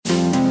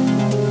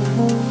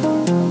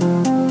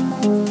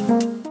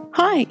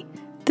Hi,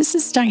 this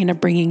is Diana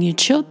bringing you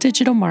Chill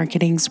Digital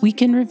Marketing's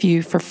Week in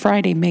Review for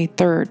Friday, May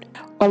 3rd.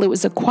 While it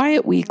was a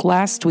quiet week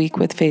last week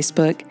with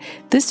Facebook,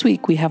 this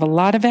week we have a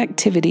lot of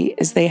activity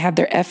as they had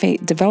their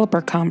F8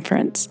 Developer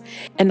Conference,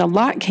 and a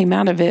lot came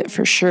out of it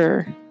for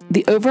sure.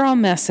 The overall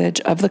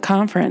message of the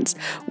conference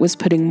was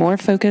putting more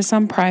focus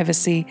on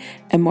privacy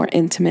and more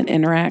intimate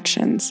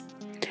interactions.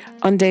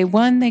 On day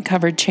one, they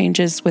covered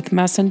changes with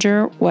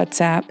Messenger,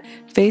 WhatsApp,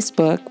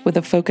 Facebook with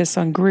a focus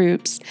on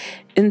groups,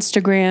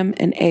 Instagram,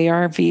 and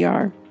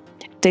AR/VR.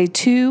 Day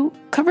two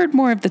covered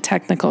more of the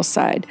technical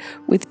side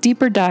with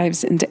deeper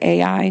dives into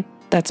AI,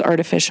 that's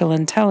artificial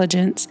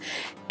intelligence,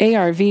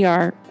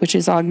 AR/VR, which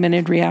is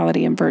augmented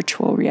reality and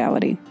virtual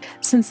reality.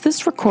 Since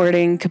this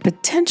recording could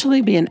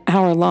potentially be an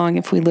hour long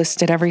if we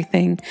listed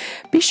everything,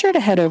 be sure to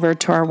head over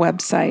to our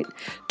website,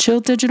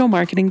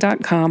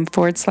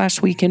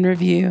 chilldigitalmarketing.com/week in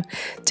review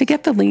to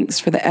get the links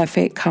for the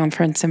F8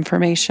 conference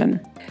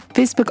information.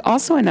 Facebook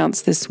also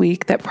announced this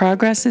week that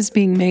progress is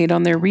being made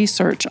on their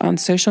research on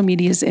social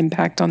media's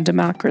impact on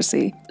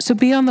democracy, so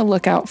be on the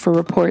lookout for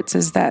reports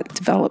as that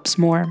develops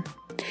more.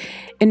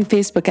 In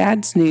Facebook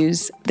Ads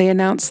news, they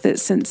announced that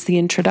since the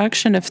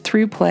introduction of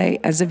ThroughPlay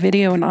as a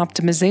video and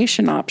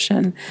optimization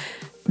option,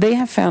 they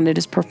have found it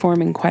is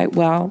performing quite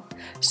well,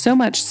 so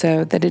much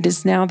so that it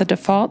is now the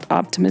default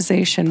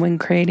optimization when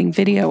creating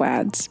video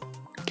ads.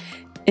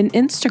 In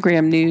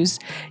Instagram news,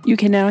 you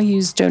can now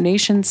use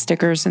donation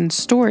stickers and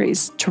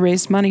stories to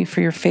raise money for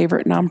your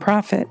favorite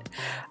nonprofit.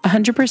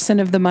 100%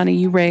 of the money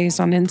you raise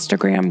on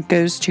Instagram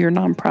goes to your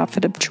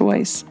nonprofit of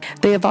choice.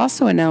 They have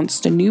also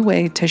announced a new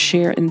way to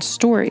share in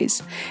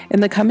stories. In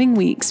the coming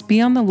weeks,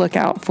 be on the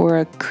lookout for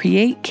a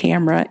Create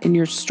camera in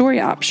your story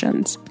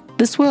options.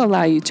 This will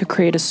allow you to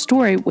create a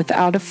story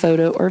without a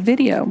photo or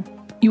video.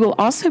 You will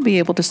also be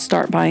able to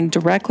start buying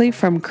directly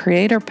from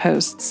creator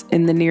posts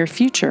in the near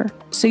future,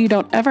 so you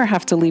don't ever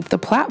have to leave the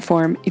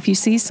platform if you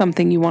see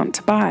something you want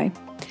to buy.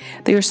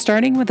 They are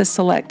starting with a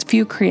select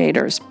few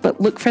creators, but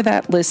look for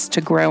that list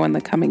to grow in the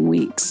coming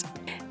weeks.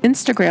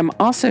 Instagram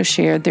also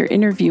shared their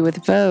interview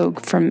with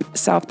Vogue from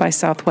South by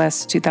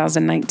Southwest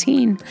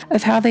 2019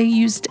 of how they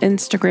used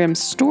Instagram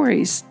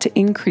stories to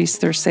increase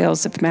their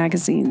sales of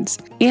magazines.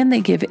 And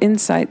they give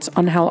insights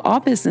on how all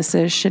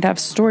businesses should have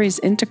stories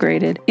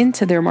integrated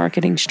into their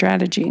marketing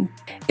strategy.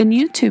 In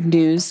YouTube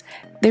news,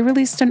 they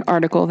released an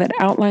article that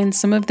outlines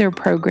some of their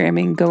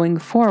programming going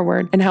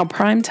forward and how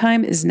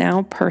primetime is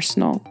now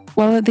personal.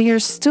 While they are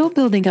still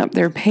building up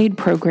their paid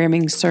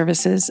programming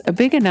services, a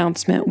big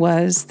announcement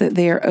was that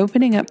they are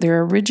opening up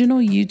their original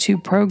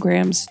YouTube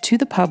programs to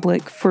the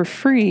public for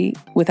free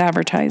with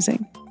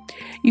advertising.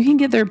 You can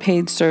get their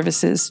paid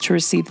services to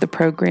receive the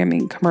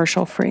programming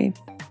commercial free.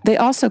 They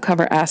also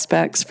cover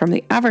aspects from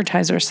the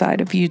advertiser side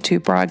of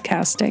YouTube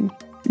broadcasting.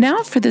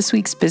 Now for this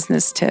week's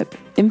business tip,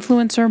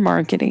 influencer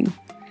marketing.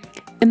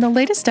 In the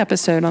latest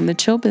episode on the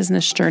Chill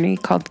Business Journey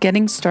called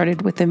Getting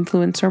Started with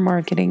Influencer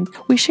Marketing,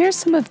 we share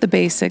some of the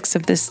basics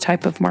of this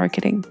type of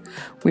marketing.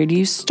 Where do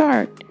you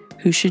start?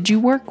 Who should you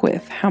work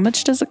with? How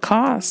much does it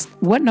cost?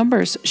 What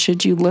numbers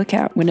should you look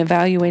at when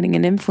evaluating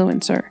an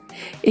influencer?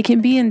 It can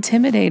be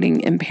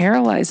intimidating and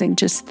paralyzing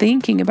just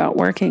thinking about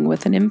working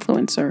with an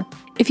influencer.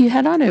 If you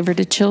head on over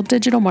to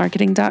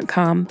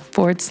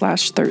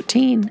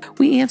chilldigitalmarketing.com/13,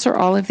 we answer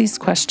all of these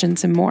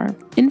questions and more.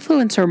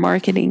 Influencer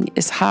marketing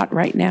is hot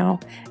right now,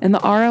 and the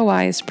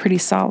ROI is pretty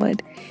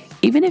solid.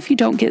 Even if you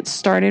don't get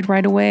started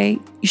right away,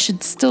 you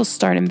should still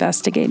start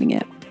investigating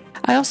it.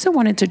 I also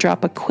wanted to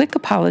drop a quick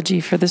apology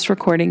for this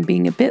recording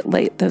being a bit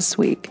late this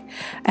week.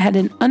 I had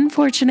an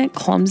unfortunate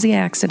clumsy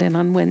accident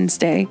on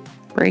Wednesday,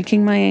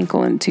 breaking my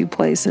ankle in 2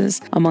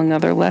 places, among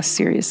other less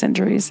serious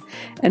injuries,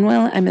 and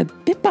well, I'm a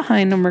bit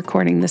behind on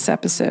recording this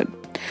episode.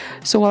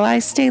 So while I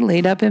stay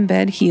laid up in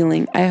bed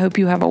healing, I hope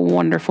you have a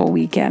wonderful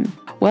weekend.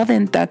 Well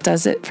then, that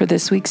does it for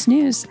this week's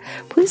news.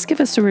 Please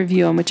give us a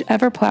review on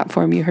whichever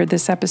platform you heard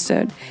this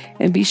episode,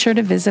 and be sure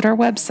to visit our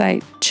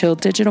website,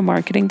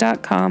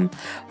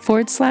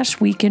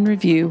 chilldigitalmarketing.com/week in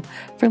review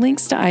for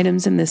links to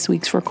items in this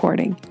week's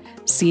recording.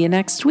 See you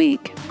next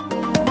week.